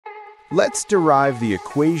Let's derive the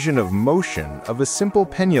equation of motion of a simple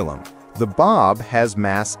pendulum. The bob has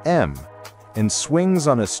mass m and swings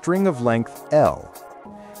on a string of length L.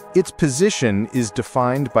 Its position is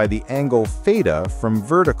defined by the angle theta from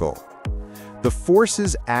vertical. The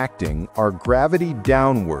forces acting are gravity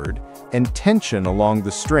downward and tension along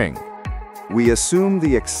the string. We assume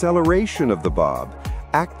the acceleration of the bob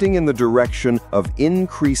acting in the direction of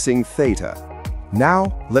increasing theta.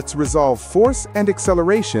 Now, let's resolve force and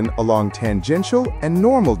acceleration along tangential and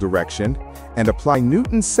normal direction and apply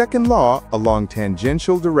Newton's second law along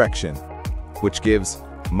tangential direction, which gives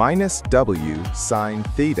minus w sine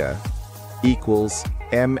theta equals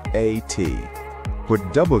mat,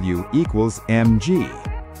 where w equals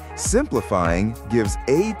mg. Simplifying gives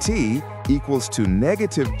at equals to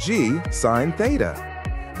negative g sine theta.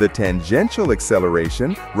 The tangential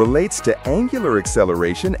acceleration relates to angular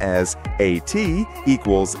acceleration as at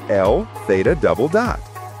equals L theta double dot.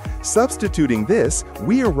 Substituting this,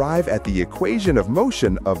 we arrive at the equation of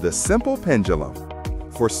motion of the simple pendulum.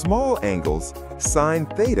 For small angles, sine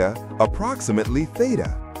theta approximately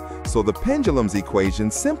theta. So the pendulum's equation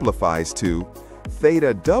simplifies to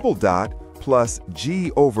theta double dot plus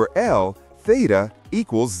g over L theta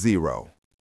equals 0.